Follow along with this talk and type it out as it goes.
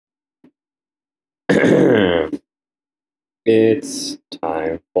It's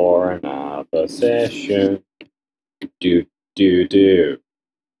time for another session. Do, do, do.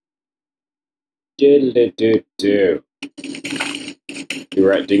 Diddle do, do.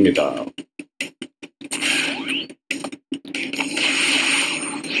 You're at Dingadile.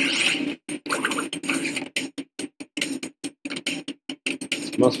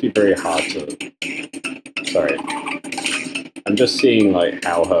 It must be very hard to... Sorry. I'm just seeing like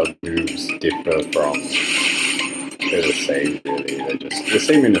how her moves differ from... They're the same, really. They're just the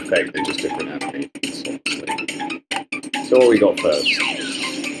same in effect, they're just different animations, honestly. So what we got first?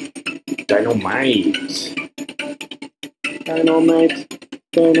 Dynamite! Dynamite!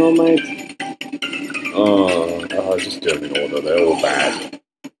 Dynamite! Oh, just do them in order, they're all bad.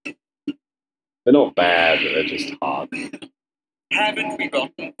 They're not bad, but they're just hard. Haven't we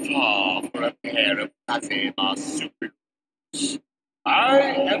gotten far for a pair of fuzzy marsupials? I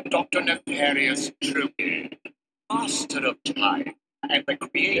am Dr. Nefarious Tropy, master of time, and the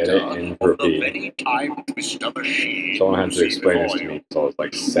creator of the very time twister machine. Someone had to explain this to me because I was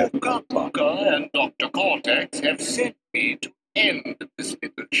like 7 at the time. Booker and Dr. Cortex have sent me to end this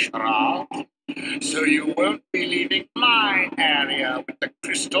little charade, so you won't be leaving my area with the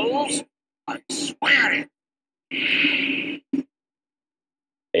crystals. I swear it.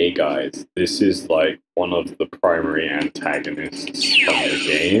 Hey guys, this is like one of the primary antagonists from the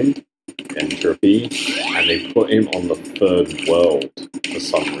game, Entropy, and they put him on the 3rd world for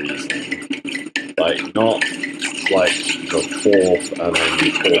some reason. Like, not like the 4th and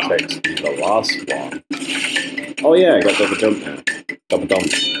then Cortex be the last one. Oh yeah, I got double jump now. Double dump,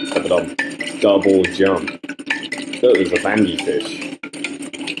 double dump, double jump. Look, there's a bandifish.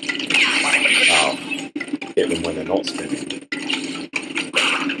 Oh, hit them when they're not spinning.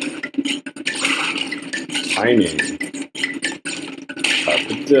 Timing.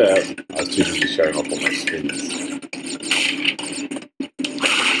 I was too busy showing off all my spins.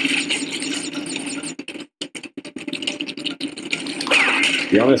 To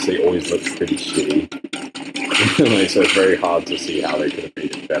be honest, they always look pretty shitty. Like, so it's very hard to see how they could have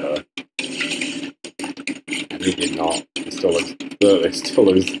made it better. And they did not. It still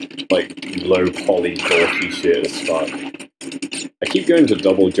looks like low poly dorky shit as fuck. I keep going to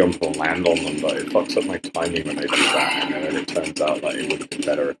double jump and land on them, but it fucks up my timing when I do that, and then it turns out that it would have been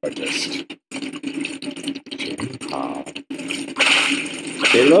better if I just... Gem pass.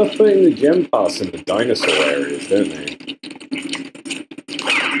 They love putting the gem pass in the dinosaur areas, don't they?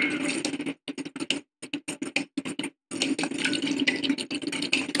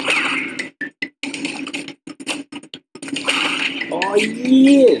 Oh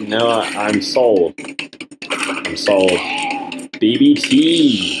yeah! No, I'm sold. I'm sold.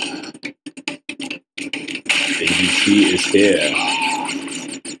 BBT! BBT is here.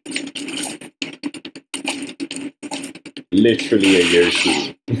 Literally a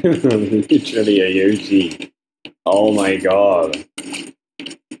Yoshi. Literally a Yoshi. Oh my god.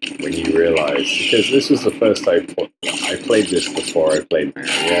 When you realize, because this was the first I played this before I played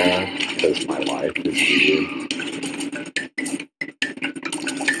Mario, because my life is weird.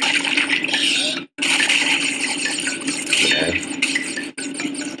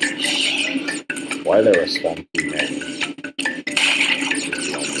 Why there are swampy men?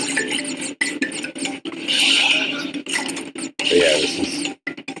 But yeah, this is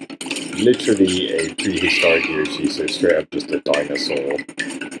literally a prehistoric Yoshi, so straight up just a dinosaur.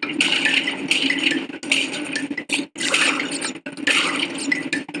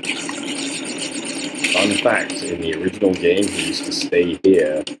 Fun fact, in the original game he used to stay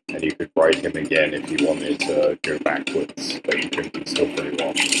here, and you could ride him again if you wanted to go backwards, but you couldn't still pretty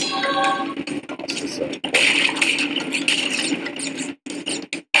well. Past a certain point.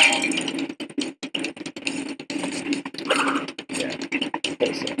 Yeah,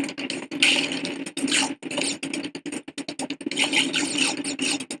 also.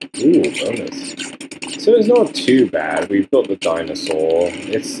 Ooh, bonus. So it's not too bad. We've got the dinosaur.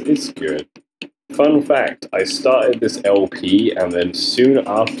 It's good. Fun fact, I started this LP and then soon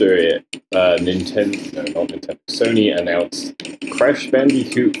after it, Sony announced Crash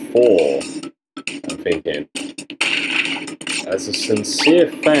Bandicoot 4. I'm thinking, as a sincere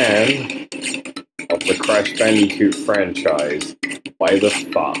fan of the Crash Bandicoot franchise, why the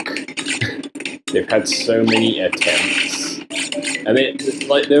fuck? They've had so many attempts, and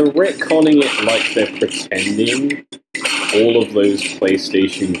they're retconning it like they're pretending all of those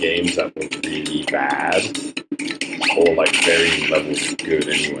PlayStation games that were really bad, or like varying levels of good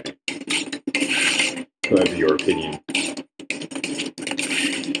anyway. Whatever your opinion.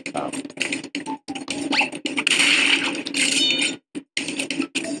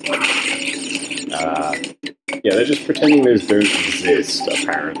 Yeah, they're just pretending those don't exist,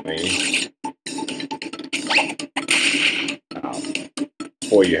 apparently. Ow.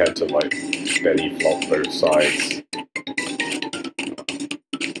 Before you had to, like, belly flop both sides.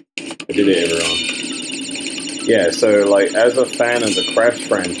 I did it, everyone. Yeah, so, like, as a fan of the Crash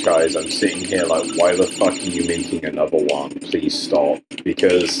franchise, I'm sitting here like, why the fuck are you making another one? Please stop.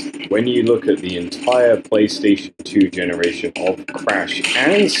 Because when you look at the entire PlayStation 2 generation of Crash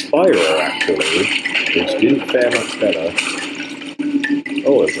and Spyro, actually, which didn't fare much better.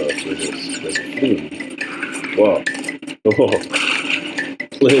 Oh, there's a flume. Whoa. Oh.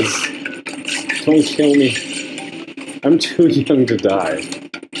 Please. Don't kill me. I'm too young to die.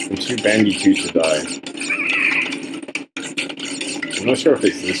 I'm too Bandicoot to die. I'm not sure if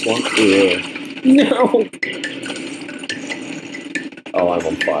it's this one. Ugh. No! Oh, I'm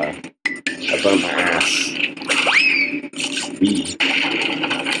on fire. I burnt my ass. Please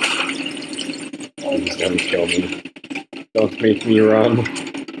don't kill me. Don't make me run.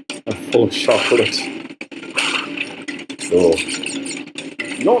 I'm full of chocolate. Oh.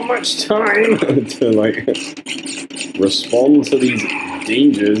 Not much time to, like, respond to these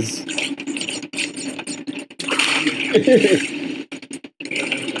dangers.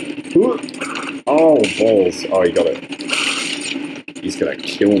 Oh, balls. Oh, he got it. He's gonna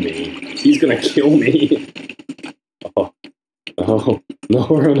kill me. He's gonna kill me. Oh, oh, no,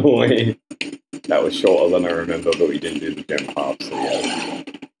 run away. That was shorter than I remember, but we didn't do the gem half, so yeah.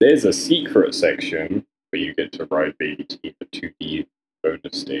 There's a secret section where you get to ride Baby T for 2D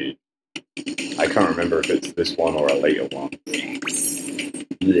bonus stage. I can't remember if it's this one or a later one.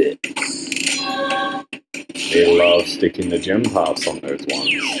 Blech. They love sticking the gem paths on those ones.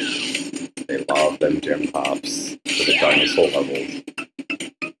 They love them gem paths for the dinosaur levels.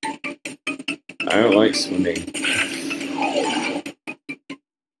 I don't like swimming.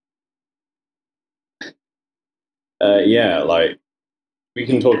 Yeah, like, we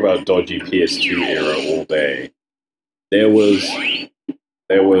can talk about dodgy PS2 era all day. There was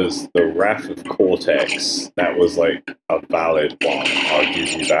the Wrath of Cortex. That was, like, a valid one. I'll give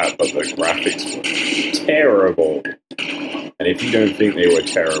you that, but the graphics were terrible. And if you don't think they were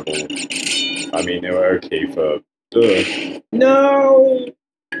terrible, I mean, they were okay for... Ugh. No!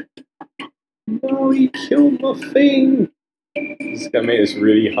 No, he killed my thing! This guy made this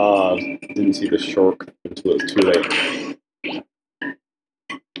really hard. Didn't see the shortcut until it was too late.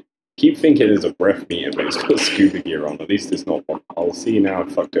 Keep thinking there's a breath meter, but it's got scuba gear on. At least it's not one. I'll see now. I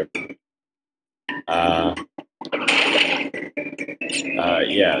fucked up.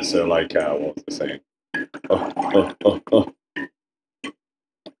 Yeah, so, like, what was I saying? Oh.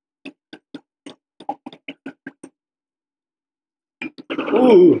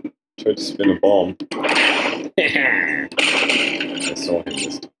 Ooh! Tried to spin a bomb. I saw him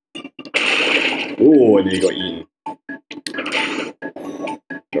this time. Ooh, and then he got eaten.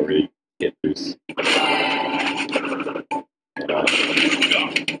 Got really hit loose.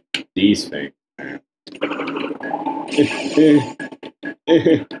 These things, man.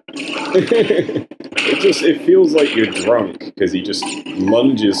 It feels like you're drunk, because he just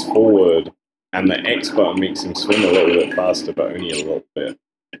lunges forward, and the X button makes him swim a little bit faster, but only a little bit.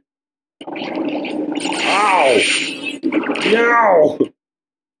 Ow! No!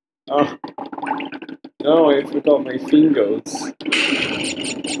 Oh. No, I forgot my fingers.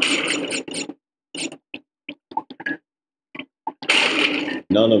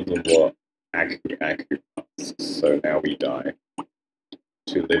 None of them were accurate tasks, so now we die.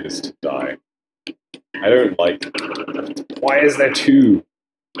 To live is to die. I don't like... Why is there two?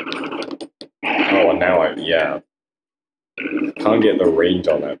 Oh, and now yeah. Can't get the range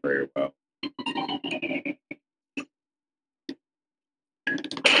on that very well.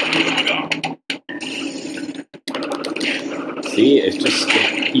 See, it's just...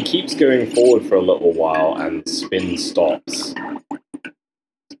 He keeps going forward for a little while and spin stops.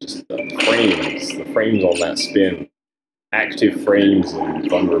 Just the frames on that spin. Active frames and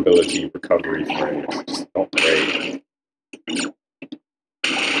vulnerability recovery frames. Just not great.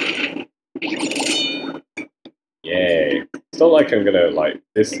 Yay. It's not like I'm gonna, like,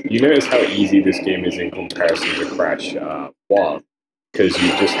 this... You notice how easy this game is in comparison to Crash 1? Because you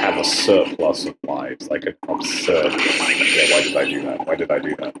just have a surplus of lives, like an absurd... Yeah, why did I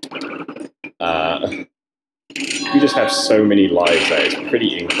do that? You just have so many lives that it's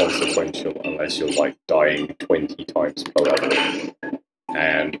pretty inconsequential unless you're, like, dying 20 times per level.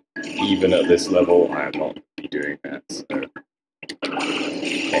 And even at this level, I am not going to be doing that, so...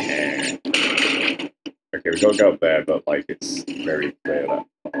 Okay, we gotta go up there, but, like, it's very clear that...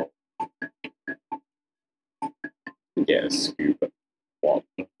 Get a scuba. What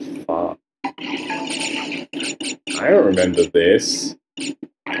the fuck? I don't remember this.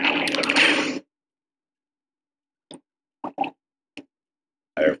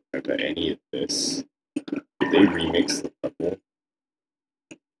 I don't remember any of this. Did they remix the level?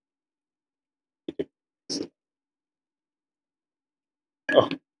 Oh.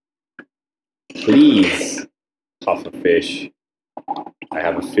 Please, pufferfish. I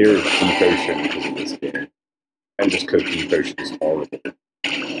have a fear of deep ocean because of this game. And just because deep ocean is horrible.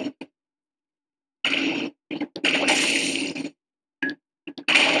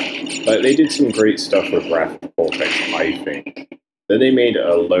 But they did some great stuff with Wrath of Cortex, I think. Then they made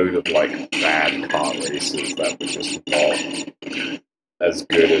a load of like bad kart races that were just not as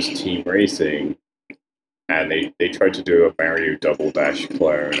good as Team Racing. And they tried to do a Mario Double Dash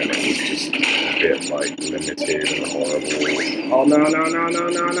clone, and it was just a bit like limited and horrible. Oh no no no no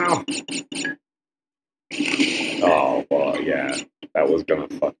no no! Oh well, yeah, that was gonna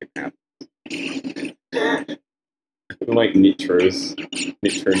fucking happen. Like Nitro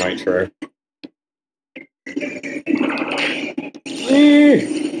Nitro.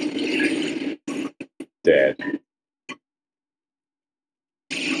 Dead.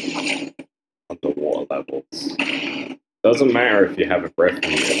 Underwater levels. Doesn't matter if you have a breath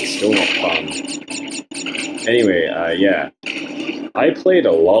meter, it's still not fun. Anyway, yeah. I played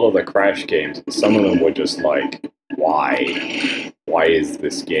a lot of the Crash games, and some of them were just like, why? Why is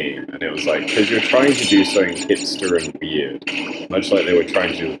this game? And it was like, because you're trying to do something hipster and weird. Much like they were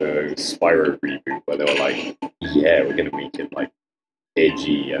trying to do the Spyro reboot, where they were like, yeah, we're gonna make it like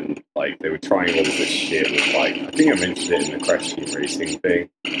edgy, and like they were trying all of this shit with like, I think I mentioned it in the Crash Team Racing thing.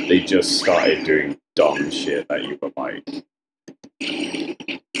 They just started doing dumb shit that you were like,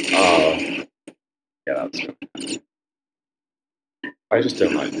 oh, yeah, that's gonna happen. I just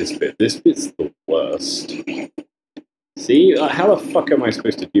don't like this bit. This bit's the worst. See, how the fuck am I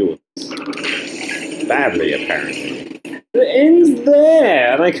supposed to deal with this? Badly, apparently. It ends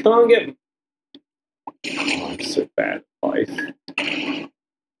there, and I can't get. Oh, I'm so bad at life.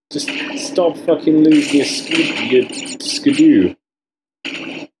 Just stop fucking losing your skidoo.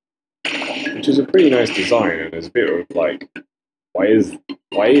 Which is a pretty nice design, and there's a bit of like, why is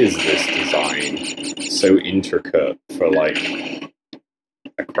this design so intricate for like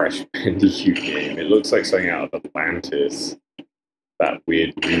a Crash Bandicoot game? It looks like something out of Atlantis. That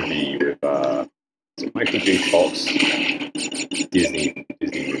weird movie with is it Michael J. Fox? Disney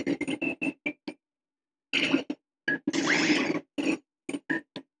movie.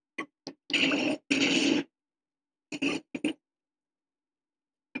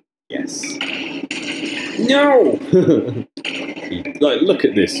 Yes. No! Like, look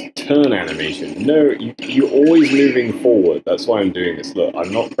at this turn animation. No, you're always moving forward. That's why I'm doing this. Look,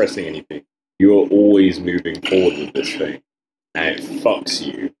 I'm not pressing anything. You're always moving forward with this thing. And it fucks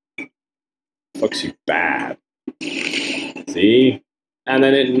you. Fucks you bad. See? And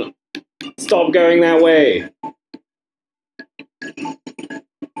then it... Stop going that way!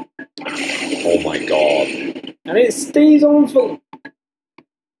 Oh my god. And it stays on for...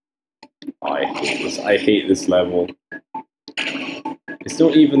 Oh, I hate this level. It's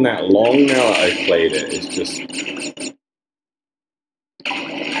not even that long now that I've played it. It's just...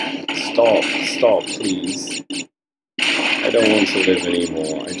 Stop, please. I don't want to live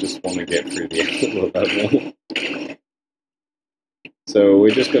anymore. I just want to get through the end of the level. So we're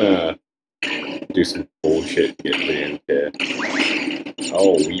just gonna do some bullshit to get to the end here.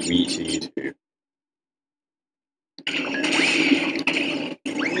 Oh, we to you too.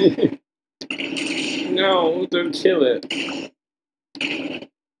 No, don't kill it.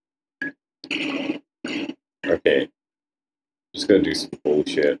 Okay. Just gonna do some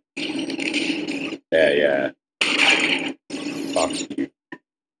bullshit. Yeah. Fuck you.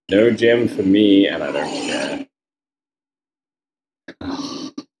 No gem for me, and I don't care.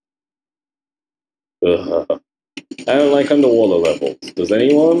 Ugh. I don't like underwater levels. Does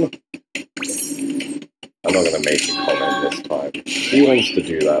anyone? I'm not gonna make a comment this time. If he wants to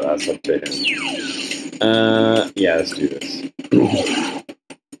do that, that's up to him. Yeah, let's do this.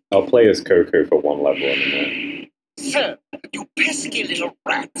 I'll play as Coco for one level in a minute. So, you pesky little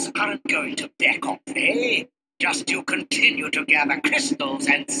rats aren't going to back off, eh? Just you continue to gather crystals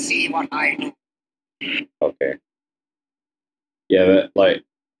and see what I do. Okay. Yeah,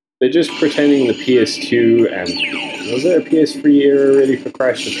 they're just pretending the PS2 and... Was there a PS3 era really for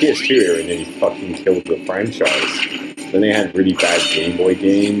Crash? The PS2 era nearly fucking killed the franchise. Then they had really bad Game Boy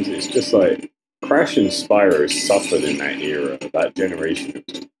games. It's just like... Crash and Spyro suffered in that era. That generation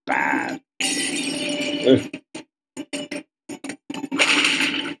was bad.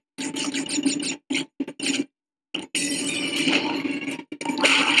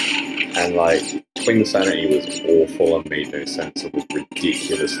 And like, Twin Sanity was awful and made no sense. It was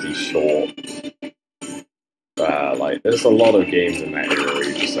ridiculously short. Like, there's a lot of games in that era where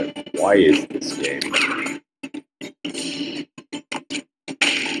you're just like, why is this game?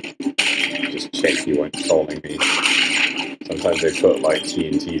 Just check you weren't trolling me. Sometimes they put, like,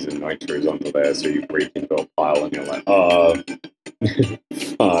 TNTs and nitros onto there, so you break into a pile and you're like, oh,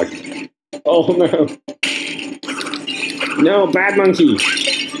 fuck. Oh, no. No, bad monkey!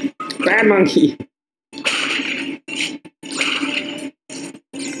 Bad monkey!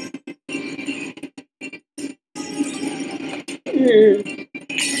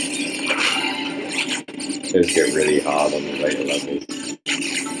 Those get really hard on the later levels.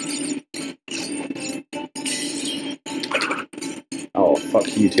 Oh, fuck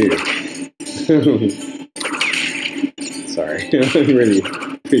you too. Sorry, I'm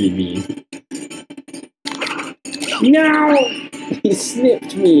really mean. No! He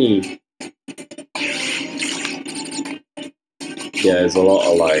snipped me! Yeah, there's a lot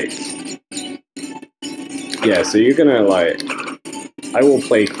of like... Yeah, so you're gonna like... I will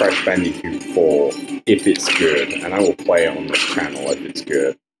play Crash Bandicoot 4 if it's good, and I will play it on this channel if it's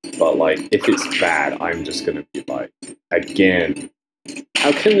good. But like, if it's bad, I'm just gonna be like, again,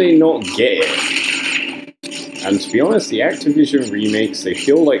 how can they not get it? And to be honest, the Activision remakes, they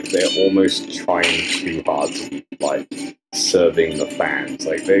feel like they're almost trying too hard to be like serving the fans.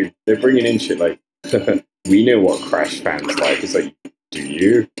 Like they're bringing in shit like, we know what Crash fans like. It's like, do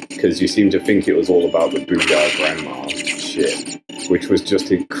you? Because you seem to think it was all about the Booyah Grandma shit, which was just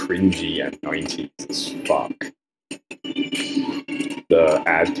cringy and 90s as fuck. The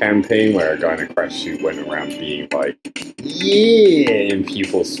ad campaign where a guy in a crash suit went around being like, yeah, in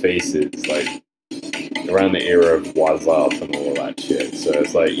people's faces, like around the era of What's Up and all of that shit. So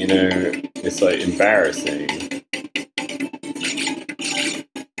it's like, you know, it's like embarrassing,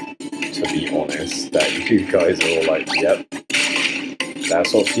 to be honest, that you guys are all like, yep,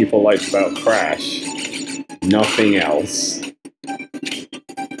 that's what people liked about Crash. Nothing else.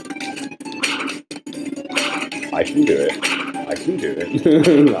 I can do it. I can do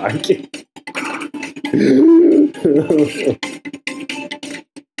it. I can.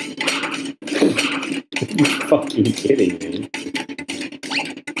 Are you fucking kidding me?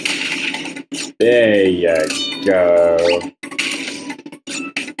 There you go.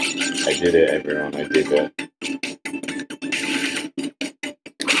 I did it, everyone. I did it.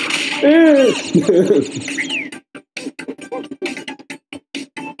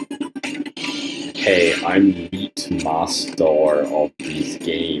 Hey, I'm meat master of this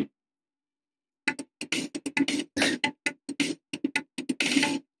game.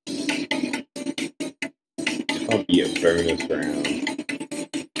 Can't be a bonus round.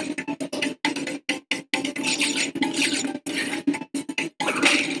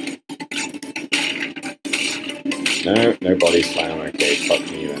 No, nobody's slam. Okay, fuck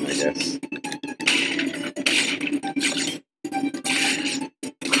me then, I guess.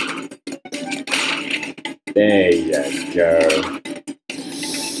 There you go.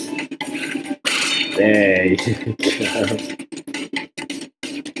 There you go.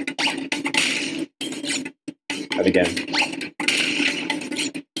 And again.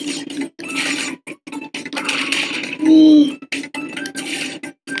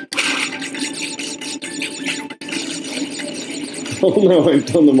 Oh no, I've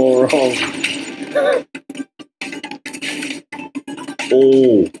done them all wrong.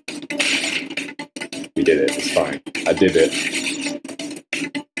 Oh. We did it, it's fine. I did it.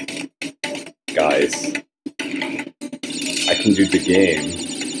 Guys. I can do the game.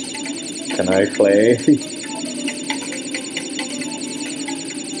 Can I play?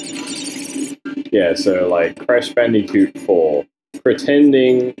 Yeah, so like Crash Bandicoot 4,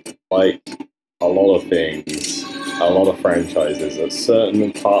 pretending like a lot of things, a lot of franchises, that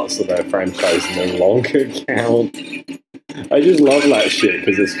certain parts of their franchise no longer count. I just love that shit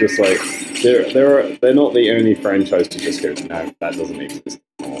because it's just like they're not the only franchise to just go, no, that doesn't exist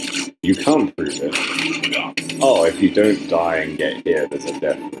anymore. You can't prove it. Oh, if you don't die and get here, there's a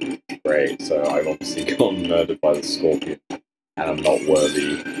death loop. Great, so I've obviously gotten murdered by the Scorpion, and I'm not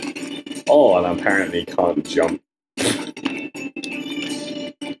worthy. Oh, and I apparently can't jump.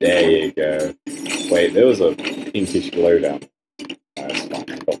 There you go. Wait, there was a pinkish glow down. That's fine,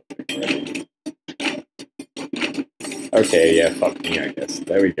 I got the thing ready. Okay, yeah, fuck me, I guess.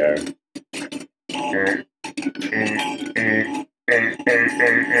 There we go.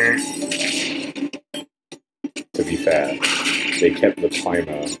 To be fair, they kept the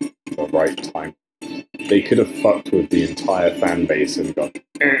timer the right time. They could have fucked with the entire fan base and gone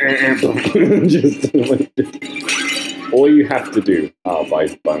just like, all you have to do,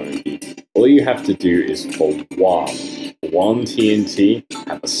 by monkey, all you have to do is for one TNT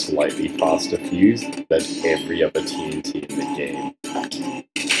have a slightly faster fuse than every other TNT in the game.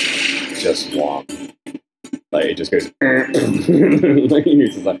 Just one. Like, it just goes, like, you're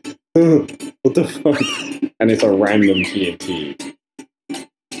just like, what the fuck? And it's a random TNT.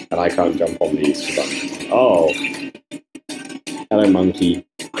 And I can't jump on these because I'm... Oh. Hello, monkey.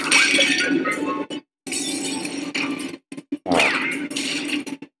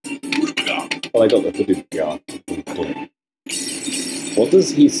 Well, I got the hooded guy. What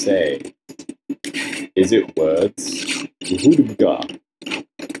does he say? Is it words? Hooded guy.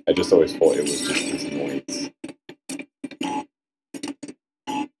 I just always thought it was just his noise.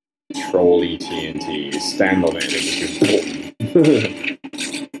 Trolley TNT. Stand on it and it just goes...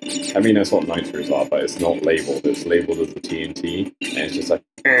 I mean, that's what nitros are, but it's not labeled. It's labeled as a TNT, and it's just like...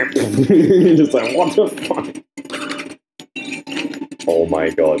 just like, what the fuck? Oh my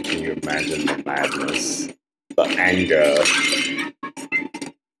god, can you imagine the madness? The anger.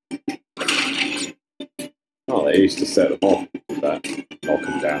 Oh, they used to set them off with that. Knock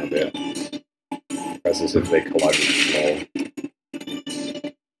them down a bit. Press as if they collide with the floor.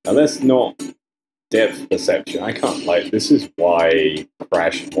 Now that's not depth perception. I can't, like, this is why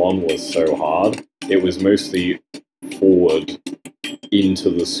Crash 1 was so hard. It was mostly forward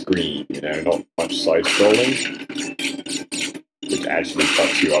into the screen, you know, not much side-scrolling. Which actually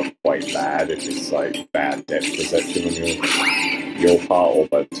fucks you up quite bad if it's like bad depth perception on your part or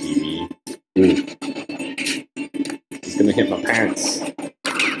by the TV. Ooh. He's gonna hit my pants.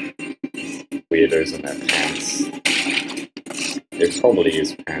 Weirdos in their pants. It probably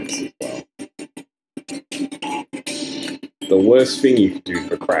is pants as well. The worst thing you could do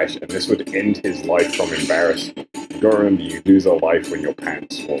for Crash, and this would end his life from embarrassment. You gotta remember, you lose a life when your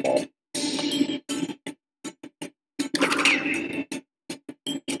pants fall off.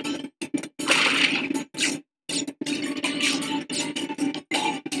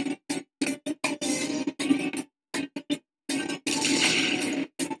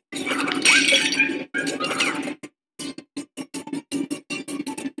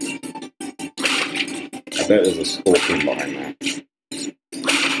 I bet there's a scorpion behind that.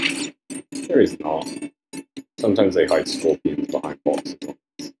 There is not. Sometimes they hide scorpions behind boxes.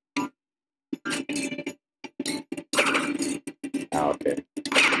 Ah, okay.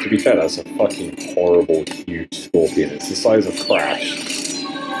 To be fair, that's a fucking horrible, huge scorpion. It's the size of Crash.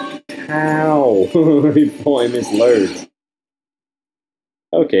 How? He thought I missed loads.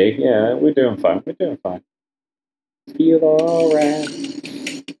 Okay, yeah, we're doing fine. We're doing fine. Feel alright.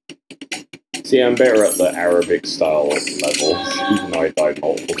 See, I'm better at the Arabic style levels. Even though I died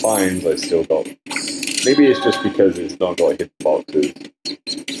multiple times, I still got... Maybe it's just because it's not got hitboxes.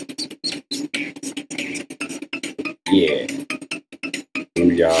 Yeah.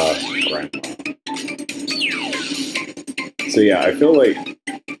 Booyah, grandma. So yeah, I feel like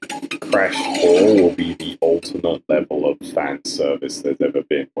Crash 4 will be the ultimate level of fan service there's ever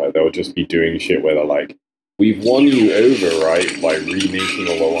been, where they'll just be doing shit where they're like, we've won you over, right, by remaking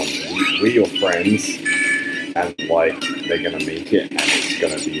all the ones. We're your friends, and, like, they're gonna make it, and it's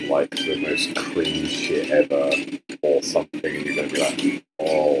gonna be, like, the most cringe shit ever, or something, and you're gonna be like,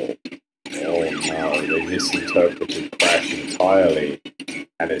 oh no, they misinterpreted Crash entirely,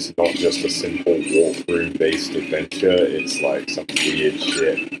 and it's not just a simple walkthrough-based adventure, it's, like, some weird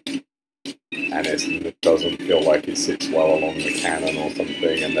shit, and it doesn't feel like it sits well along the canon or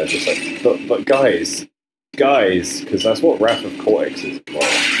something, and they're just like, but guys, because that's what Wrath of Cortex is as well.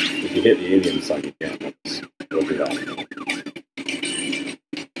 If you hit the alien sign, you get it. We'll do that.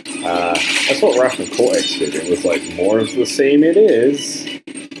 That's what Wrath of Cortex did. It was like, more of the same it is.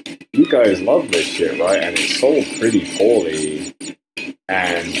 You guys love this shit, right? And it sold pretty poorly.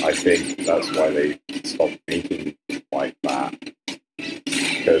 And I think that's why they stopped making it like that.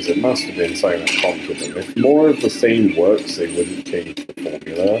 Because it must have been something that prompted them. If more of the same works, they wouldn't change the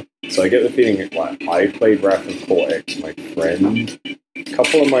formula. So I get the feeling like I played Wrath of Cortex, my friend. A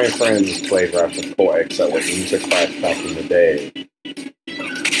couple of my friends played Wrath of Cortex that were into Crash back in the day.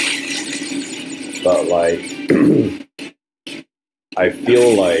 But like, I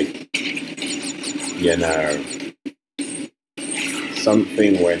feel like, you know,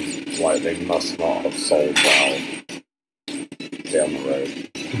 something went, like, they must not have sold well down the road.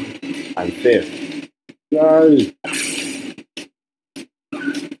 And fifth. No!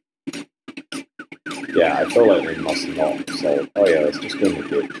 Yeah, I feel like they must not have sold. Oh yeah, let's just go in the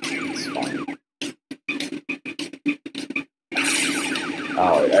ditch. It's fine.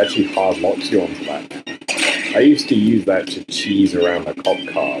 Oh, it actually hard locks you onto that now. I used to use that to cheese around the cop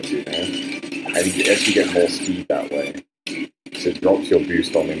cars, you know? And you actually get more speed that way. drops your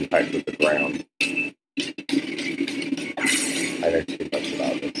boost on impact with the ground. I know too much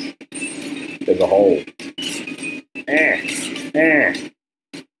about this. There's a hole.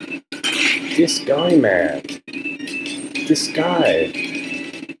 This guy, man. This guy.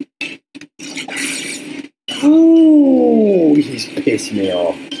 Ooh, he's pissed me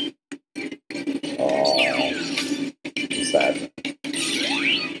off. Oh, sad.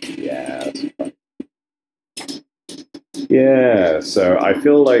 Yeah, that's fun. Yeah, so I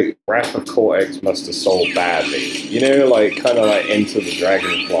feel like Wrath of Cortex must have sold badly. You know, like, kind of like Enter the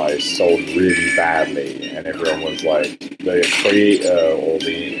Dragonfly sold really badly, and everyone was like, the creator or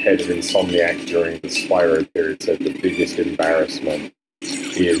the head of Insomniac during the Spyro period said the biggest embarrassment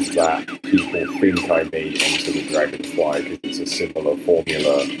is that people think I made Enter the Dragonfly because it's a similar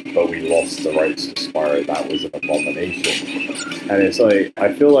formula, but we lost the rights to Spyro. That was an abomination. And it's like,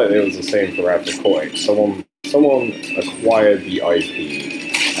 I feel like it was the same for Wrath of Cortex. Someone acquired the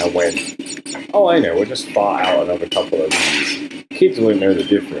IP and went, oh, I know, we'll just fart out another couple of these. Kids won't know the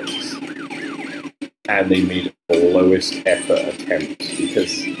difference. And they made the lowest effort attempts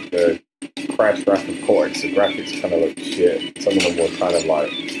because the Crash Wrath of Cortex, the graphics kind of look shit. Some of them were kind of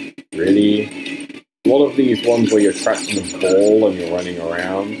like, really? A lot of these ones where you're trapped in a ball and you're running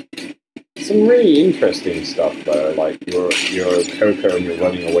around. Some really interesting stuff though, like you're Coco and you're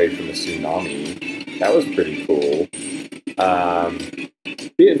running away from a tsunami. That was pretty cool.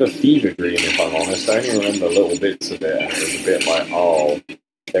 Bit of a fever dream, if I'm honest. I only remember little bits of it, and it was a bit like, oh,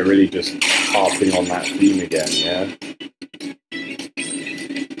 they're really just harping on that theme again, yeah?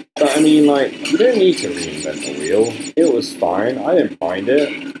 But I mean, like, you don't need to reinvent the wheel. It was fine. I didn't mind it.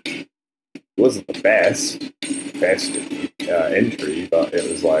 It wasn't the best entry, but it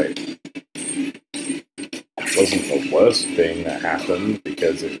was like, it wasn't the worst thing that happened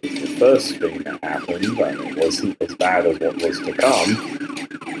because it was the first thing that happened, and it wasn't as bad as what was to come.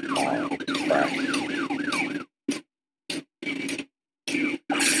 Crap.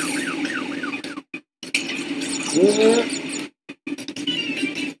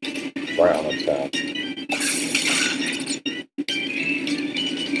 Right on the top.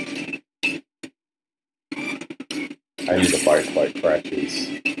 I need a bike like Crashes.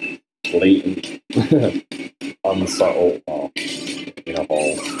 Blatant. Unsubtle. Oh, in a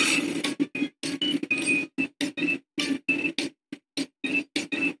hole.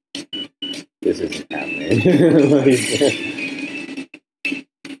 This isn't happening.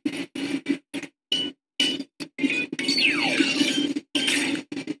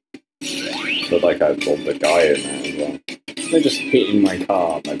 But like I told the guy in there as well. They're just hitting my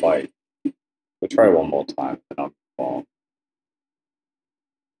car, my bike. We'll try one more time and I'm wrong.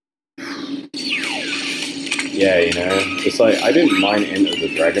 Yeah, you know, it's like, I didn't mind Enter the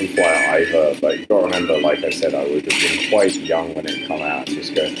Dragonfly either, but you gotta remember, like I said, I would have been quite young when it came out and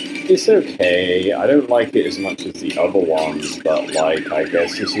just go, it's okay, I don't like it as much as the other ones, but like, I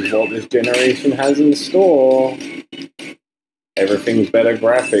guess this is what this generation has in store. Everything's better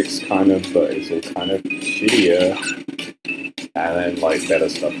graphics, kind of, but it's all kind of shittier. And then, like, better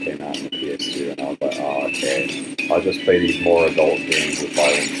stuff came out on the PS2, and I was like, oh, okay, I'll just play these more adult games with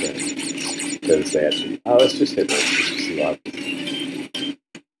violence in. Because they actually, oh, let's just hit this, just to see what happens.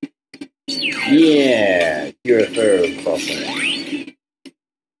 Yeah, UFO crossing.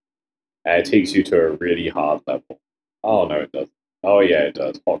 And it takes you to a really hard level. Oh, no, it doesn't. Oh, yeah, it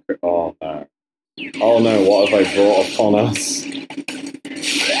does. Oh, no. Oh, no, what have I brought upon us?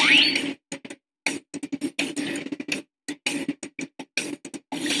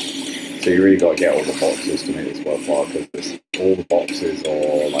 So you really got to get all the boxes to make this worthwhile, because all the boxes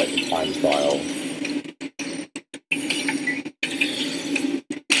are like the time trial.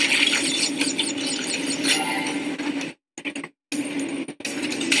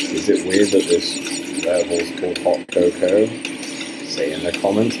 Is it weird that this level's called Hot Cocoa? Say in the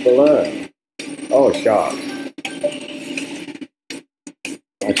comments below. Oh, shark.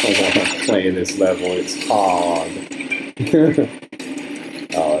 I don't want to play this level, it's hard.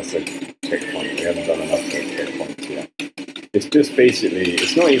 Oh, that's a checkpoint. We haven't done enough checkpoints yet. It's just basically,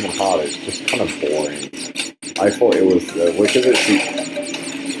 it's not even hard, it's just kind of boring. I thought it was,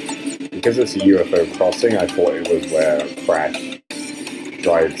 because it's a UFO crossing, I thought it was where Crash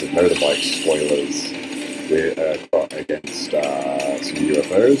drives a motorbike, spoilers, with, against some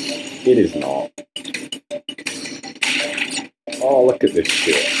UFOs. It is not. Oh, look at this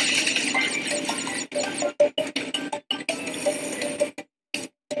shit.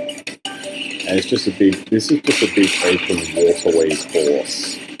 And it's just this is just a big open waterway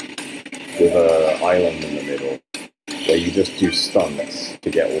course with an island in the middle where you just do stunts to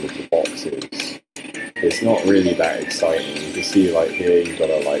get all of the boxes. it's not really that exciting. You can see like here you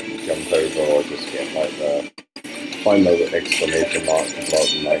gotta like jump over or just get like find the exclamation mark throughout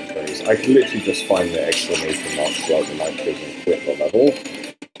the nitros. I can literally just find the exclamation mark throughout the nitros and quit the level.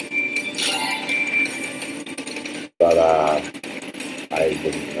 But I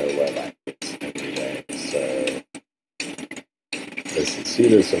wouldn't know where that is anyway, so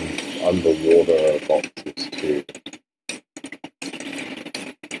there's some underwater boxes too.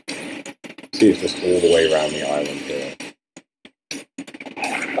 See, it's just all the way around the island here.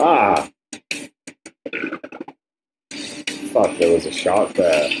 Ah! Fuck, there was a shark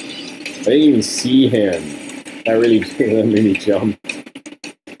there. I didn't even see him. That really made me jump.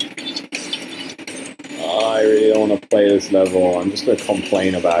 Oh, I really don't want to play this level. I'm just going to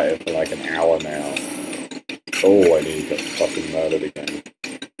complain about it for like an hour now. Oh, I need to get fucking murdered again.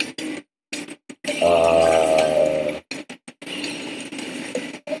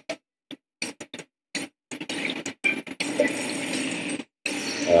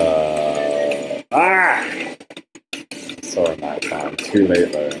 Sorry, Matt, time. Too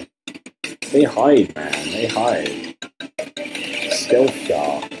late though. They hide, man. They hide. Stealth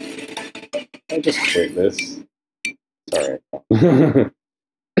shark. I just quit this. Sorry.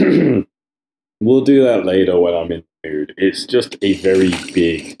 We'll do that later when I'm in the mood. It's just a very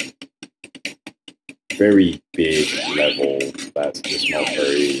big level that's just not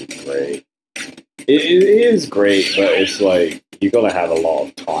very great. It is great, but it's like you gotta have a lot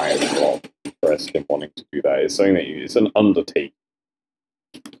of time and a lot of interest in wanting to do that. It's something that it's an undertaking.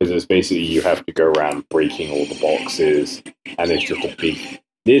 Because it's basically you have to go around breaking all the boxes, and it's just a big.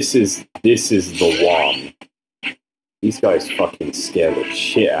 This is the one. These guys fucking scare the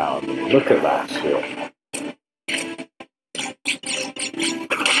shit out of me. Look at that shit.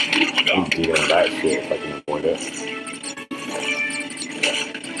 I'm dealing with that shit if I can avoid it.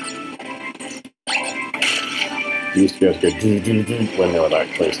 You used to be able to go when they were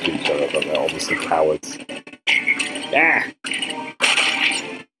that close to each other, but they're obviously cowards. Ah!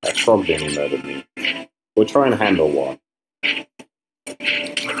 That frog nearly murdered me. We'll try and handle one.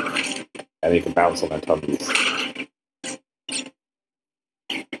 And they can bounce on their tummies.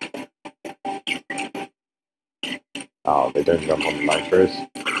 Oh, they don't jump on the nitros.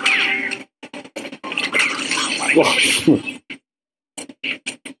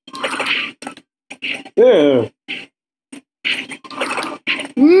 Yeah.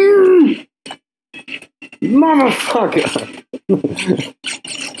 Motherfucker!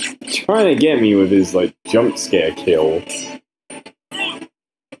 Trying to get me with his like jump scare kill.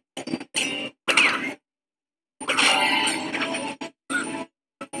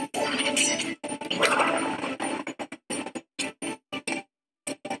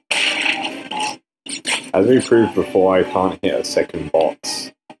 As we proved before, I can't hit a second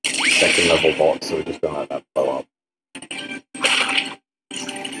level box, so we're just gonna let that blow up.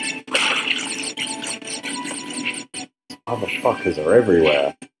 Motherfuckers are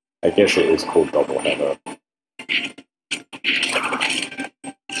everywhere. I guess it is called double header.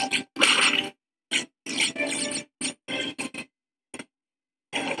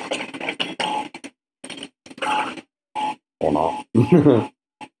 Or not. There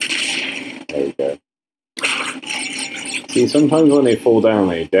we go. See, sometimes when they fall down,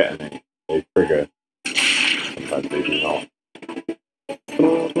 they detonate. They trigger. Sometimes they do not.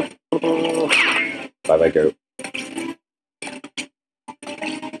 There they go.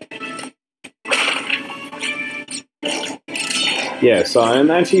 Yeah, so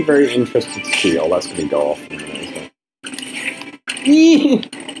I'm actually very interested to see. Oh, that's going to go off in a minute.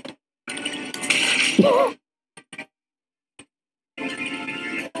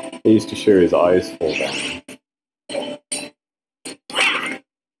 He used to show his eyes fall down.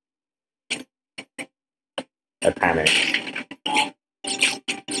 I panicked.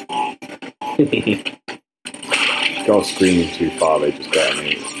 Go screaming too far, they just get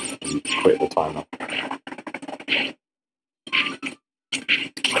me and quit the timer.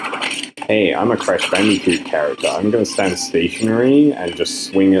 Hey, I'm a Crash Bandicoot character. I'm going to stand stationary and just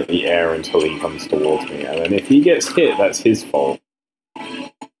swing at the air until he comes towards me. And then if he gets hit, that's his fault.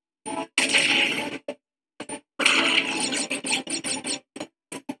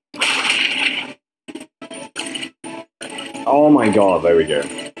 Oh my god, there we go.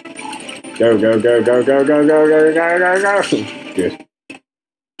 Go, go, go, go, go, go, go, go, go, go, go. Good.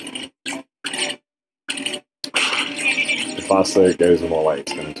 The faster it goes, the more like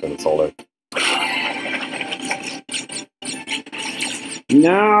it's going to turn solid.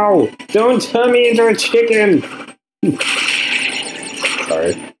 No! Don't turn me into a chicken!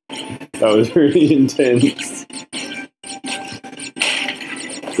 Sorry. That was really intense.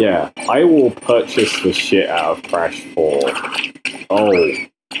 Yeah, I will purchase the shit out of Crash 4. Oh.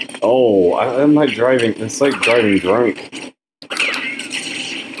 Oh, I'm like driving, it's like driving drunk.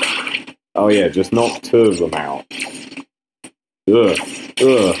 Oh yeah, just knock 2 of them out. Ugh.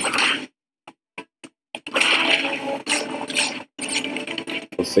 Ugh.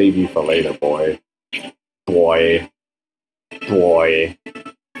 I'll save you for later, boy. Boy. Boy.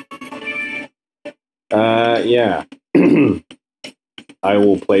 Yeah. I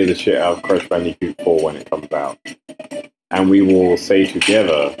will play the shit out of Crash Bandicoot 4 when it comes out. And we will say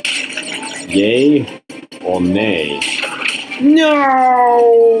together, yay or nay.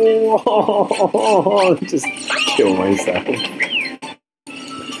 No! Just kill myself.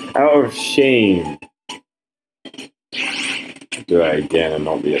 Out of shame. Do that again and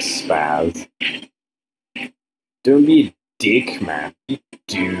not be a spaz. Don't be a dick, man. You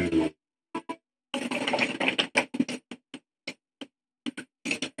do.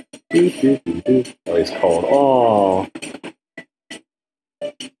 Oh, he's cold. Oh.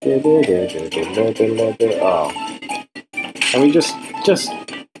 Oh. Can we just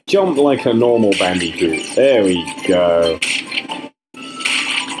jump like a normal Bandicoot? There we go.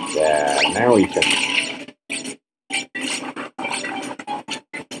 Yeah, now we can.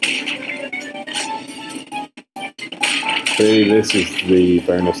 See, this is the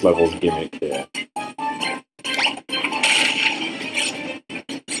bonus levels gimmick here.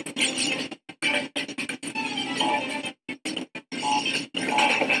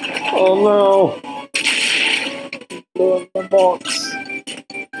 Oh no! Blew up the box.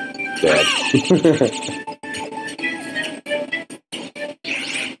 Dead.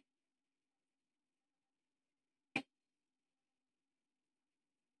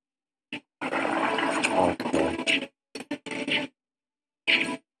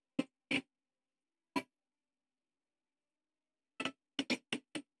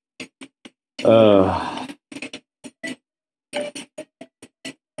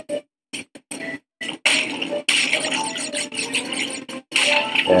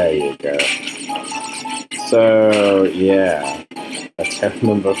 There you go. So, yeah. Attempt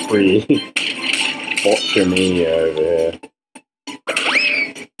number 3. Botcha me over here.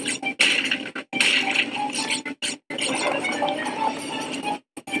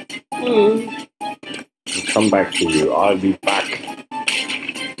 I'll come back to you. I'll be back.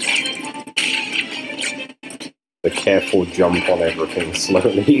 The careful jump on everything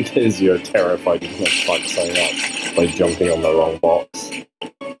slowly because you're terrified you're going to fuck something up by jumping on the wrong box.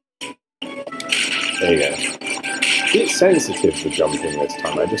 There you go. It's sensitive to jumping this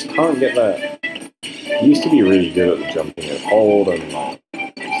time. I just can't get that. I used to be really good at the jumping and hold and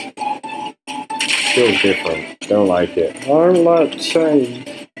feels different. Don't like it. I don't like change.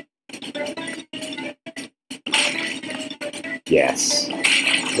 Yes.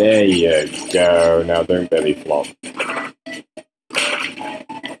 There you go. Now don't belly flop.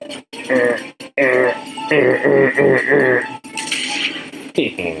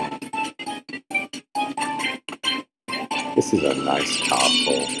 This is a nice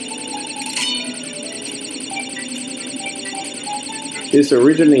castle. This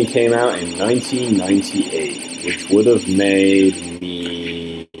originally came out in 1998, which would have made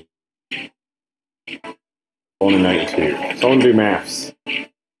me born in 92. Someone do maths.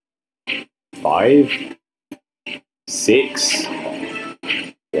 5? 6?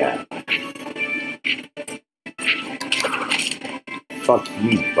 Yeah. Fuck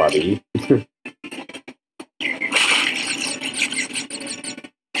you, buddy.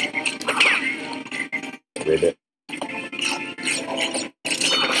 Ribbit.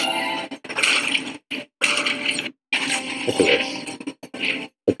 Look at this.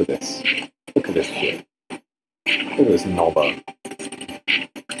 Look at this. Look at this shit. Look at this knobber.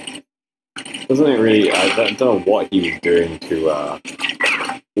 Doesn't it really... I don't know what he was doing to...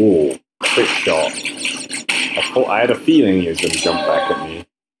 Ooh, quick shot. I had a feeling he was going to jump back at me.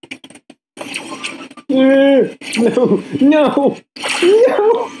 No! No!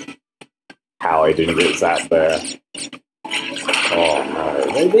 No! How I didn't get zapped there. Oh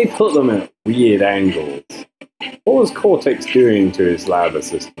no. They put them at weird angles. What was Cortex doing to his lab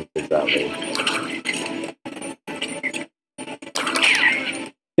assistant exactly?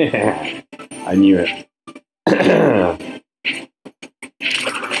 I knew it.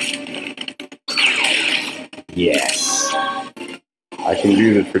 Yes. I can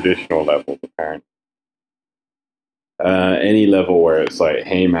do the traditional levels, apparently. Any level where it's like,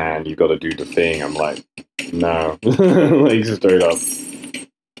 hey man, you gotta do the thing, I'm like, no. Like, straight up.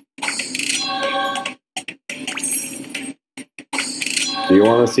 Do you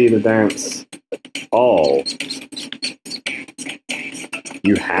want to see the dance? Oh.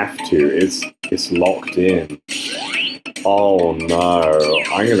 You have to. It's locked in. Oh no.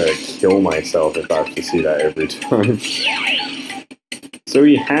 I'm gonna kill myself if I have to see that every time. So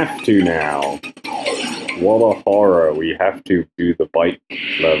we have to now. What a horror. We have to do the bike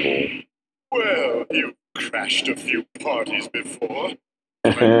level. Well, you've crashed a few parties before. I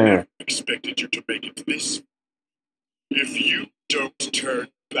never expected you to make it this. If you don't turn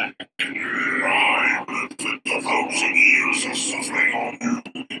back, I will put 1,000 years of suffering on you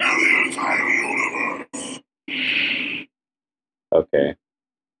and the entire universe. Okay.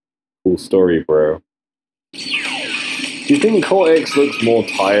 Cool story, bro. Do you think Cortex looks more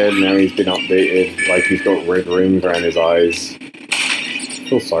tired now he's been updated? Like he's got red rings around his eyes? I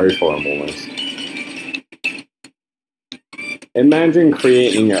feel sorry for him almost. Imagine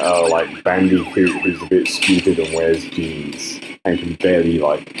creating a like Bandicoot who's a bit stupid and wears jeans and can barely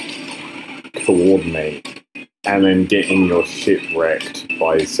like coordinate, and then getting your ship wrecked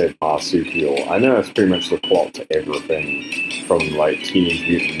by said marsupial. I know that's pretty much the plot to everything, from like Teenage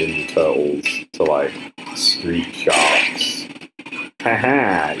Mutant Ninja Turtles to like Street Sharks.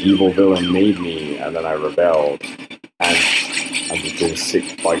 Haha, evil villain made me, and then I rebelled, and I'm just doing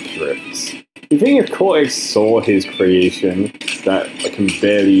sick bike drifts. You think if Cortex saw his creation that can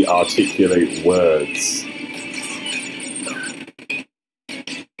barely articulate words,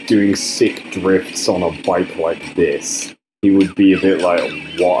 doing sick drifts on a bike like this, he would be a bit like,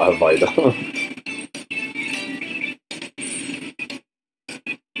 what have I done?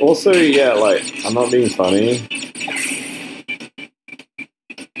 Also, yeah, like, I'm not being funny.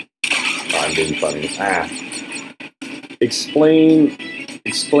 I'm being funny.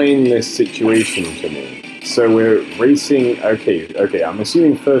 Explain this situation to me. So we're racing, okay, I'm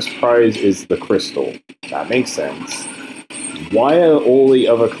assuming first prize is the crystal. That makes sense. Why are all the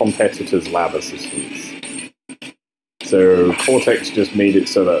other competitors lab assistants? So Cortex just made it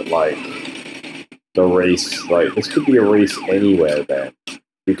so that, like, the race, like, this could be a race anywhere then.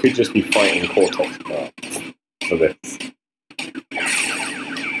 We could just be fighting Cortex for this.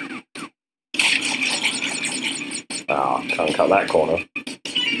 Ah, can't cut that corner.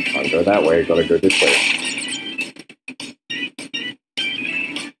 Can't go that way, gotta go this way.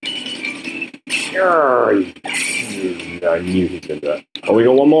 I knew he could do that. Oh, we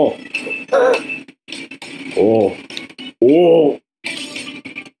got one more. Oh. Oh.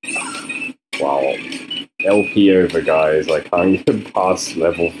 Wow. LP over, guys. I can't get past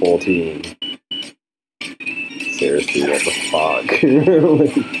level 14. Seriously, what the fuck?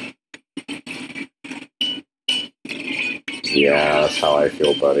 Yeah, that's how I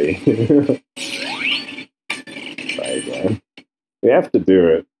feel, buddy. Try again. We have to do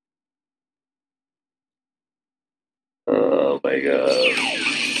it. Oh my god.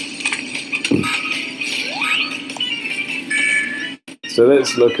 So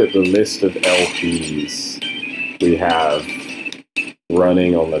let's look at the list of LPs we have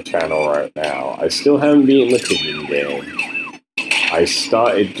running on the channel right now. I still haven't beaten the cooking game. I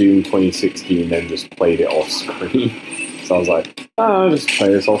started Doom 2016, then just played it off screen. So I was like, oh, I'll just play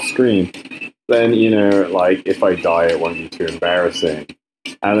this off screen. Then, you know, like, if I die, it won't be too embarrassing.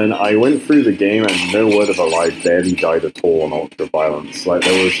 And then I went through the game and no word of a lie, barely died at all on Ultra Violence. Like,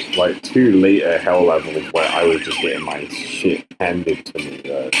 there was, like, 2 later hell levels where I was just getting my shit handed to me,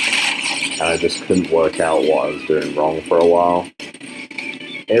 though. And I just couldn't work out what I was doing wrong for a while.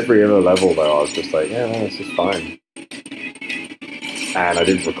 Every other level, though, I was just like, yeah, no, this is fine. And I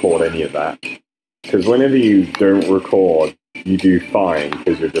didn't record any of that. Because whenever you don't record, you do fine,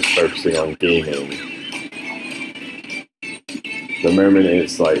 because you're just focusing on gaming. The moment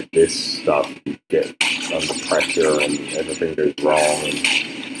it's like this stuff, you get under pressure and everything goes wrong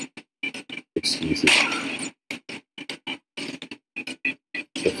and excuses.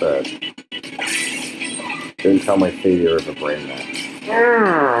 The third. Don't tell my failure of a brain match.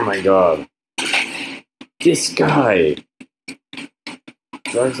 Oh my god. This guy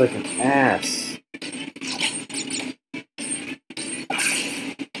drives like an ass.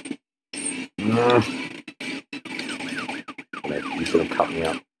 You should have cut me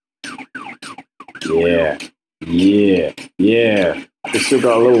up. Yeah. It's still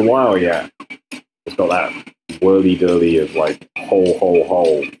got a little while yet. It's got that whirly-dirly of like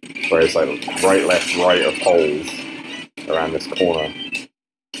hole, where it's like right, left, right of holes around this corner.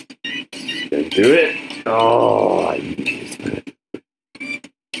 Gonna do it. Oh, I used it.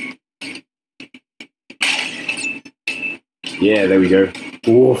 Yeah, there we go.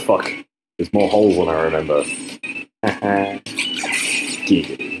 Oh, fuck. There's more holes than I remember.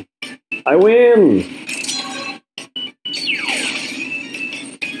 Giggity. I win!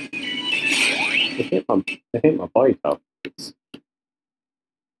 I hit my bike afterwards.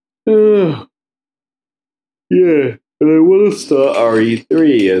 Yeah, and I want to start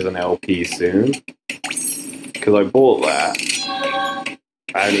RE3 as an LP soon. Because I bought that.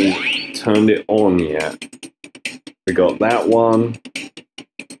 I haven't turned it on yet. We got that one.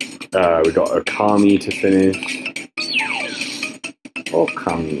 We got Okami to finish.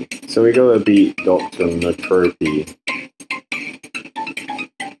 Okami. So we gotta beat Dr. Notropi.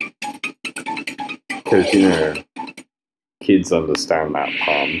 Because, you know, kids understand that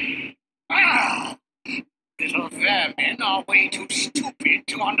pun. Little vermin are way too stupid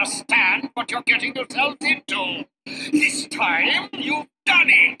to understand what you're getting yourself into. This time, you've done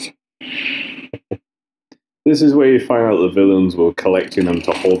it! This is where you find out the villains were collecting them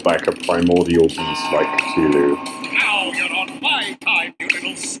to hold back a primordial beast like Cthulhu. Now you're on my time, you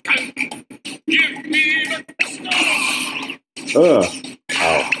little skunk! Give me the crystal!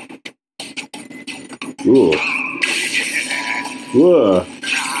 Ow. Ooh. Whoa.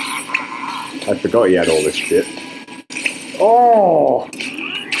 I forgot he had all this shit. Oh!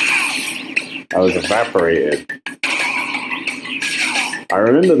 I was evaporated. I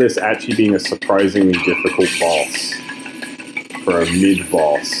remember this actually being a surprisingly difficult boss. For a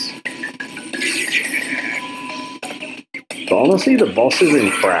mid-boss. But honestly, the bosses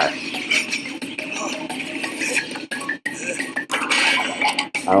in Crash.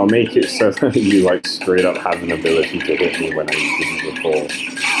 I'll make it so that you, like, straight up have an ability to hit me when I didn't before.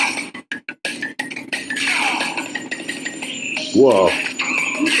 Whoa.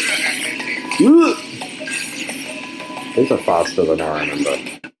 These are faster than I remember.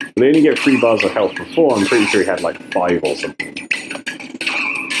 They only get 3 bars of health before. I'm pretty sure he had like 5 or something.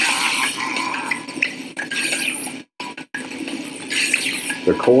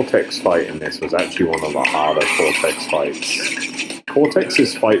 The Cortex fight in this was actually one of the harder Cortex fights.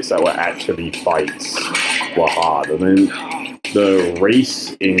 Cortex's fights that were actually fights were hard. And then the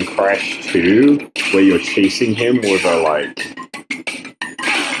race in Crash 2, where you're chasing him with a like...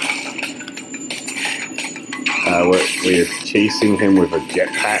 where you're chasing him with a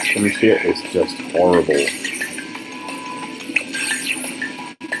jetpack and shit is just horrible.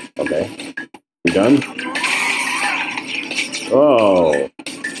 Okay. We done? Oh.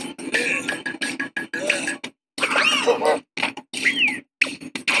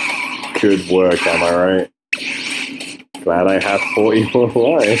 Good work, am I right? Glad I have 40 more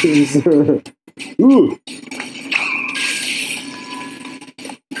lives. Ooh.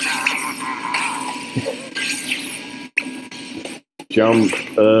 Jump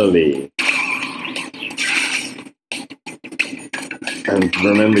early. And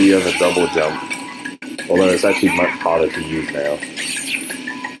remember you have a double jump. Although it's actually much harder to use now.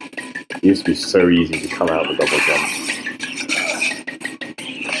 It used to be so easy to come out the double jump.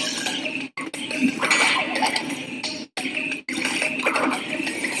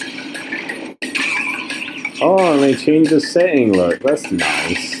 Oh, and they changed the setting, look. That's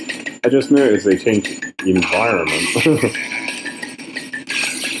nice. I just noticed they changed the environment.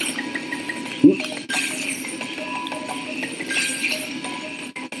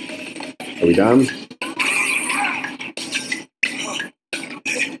 Are we done?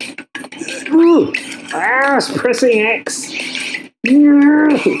 Ooh! Ah, it's pressing X!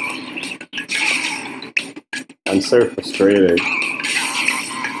 I'm so frustrated.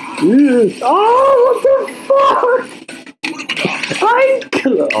 Oh, what the fuck?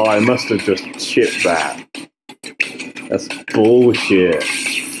 I must have just chipped that. That's bullshit.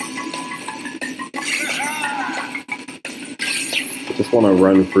 I just want to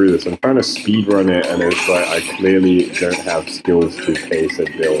run through this. I'm trying to speedrun it, and it's like I clearly don't have skills to pay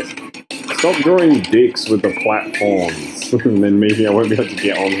said bills. Stop drawing dicks with the platforms, and then maybe I won't be able to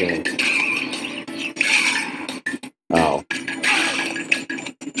get on here. Oh.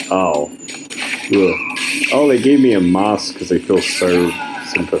 Oh. Ugh. Oh, they gave me a mask because they feel so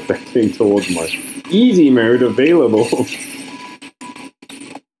sympathetic towards my easy mode available.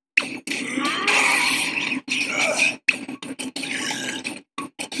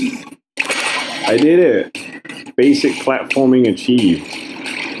 I did it! Basic platforming achieved.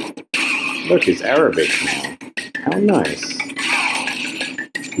 Look, it's Arabic now. How nice.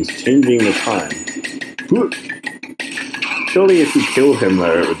 He's changing the time. Surely if you killed him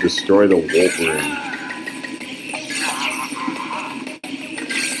though, it would destroy the warp room.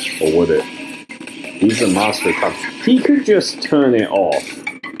 Or would it? He's the master cup. He could just turn it off.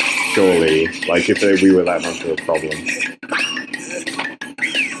 Surely. Like if we were that much of a problem.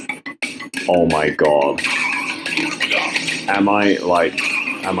 Oh my god. Am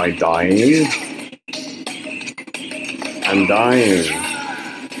I dying? I'm dying.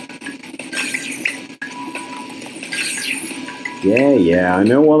 Yeah, I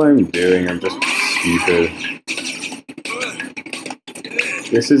know what I'm doing, I'm just stupid.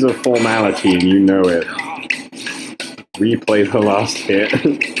 This is a formality and you know it. Replay the last hit.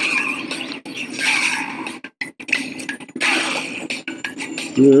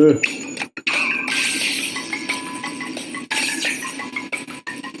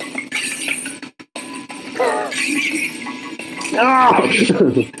 Oh!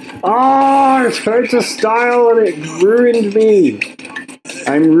 Oh, I tried to style and it ruined me.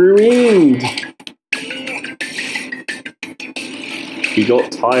 I'm ruined. He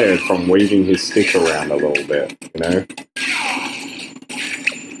got tired from waving his stick around a little bit, you know?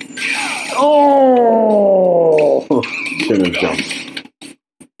 Oh! Shouldn't have jumped.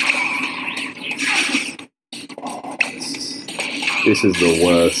 Oh, this is the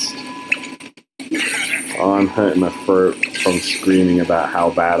worst. Oh, I'm hurting my throat from screaming about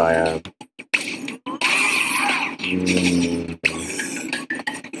how bad I am.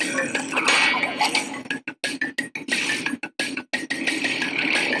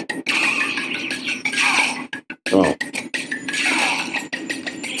 Oh.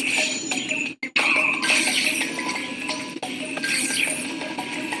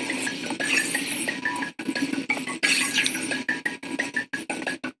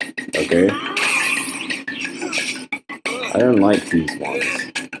 Okay. I don't like these ones.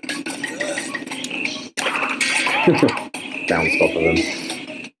 Bounced off of them.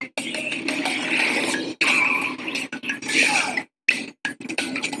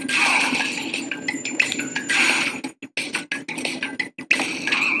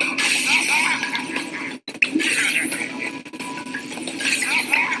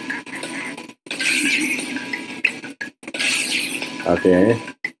 Okay.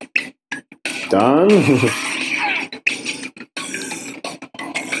 Done.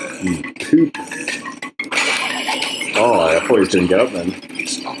 Poop. Oh, I thought he was going to get up then.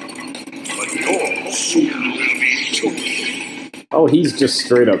 Oh, he's just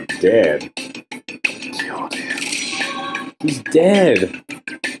straight up dead. Killed him. He's dead.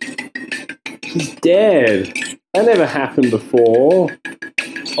 He's dead. That never happened before.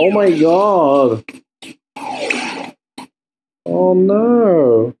 Oh my god. Oh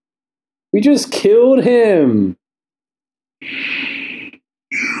no. We just killed him.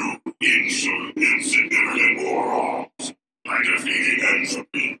 You insignificant morons. By defeating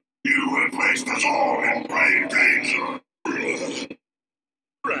entropy, you have placed us all in grave danger.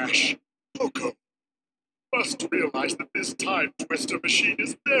 Crash, Coco, must realize that this time twister machine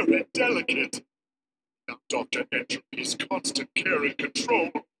is very delicate. Now Dr. Entropy's constant care and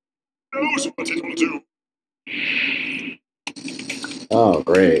control knows what it will do. Oh,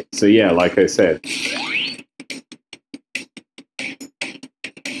 great. So yeah, like I said.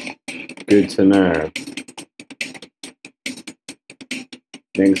 Good to know.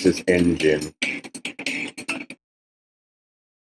 Next is engine.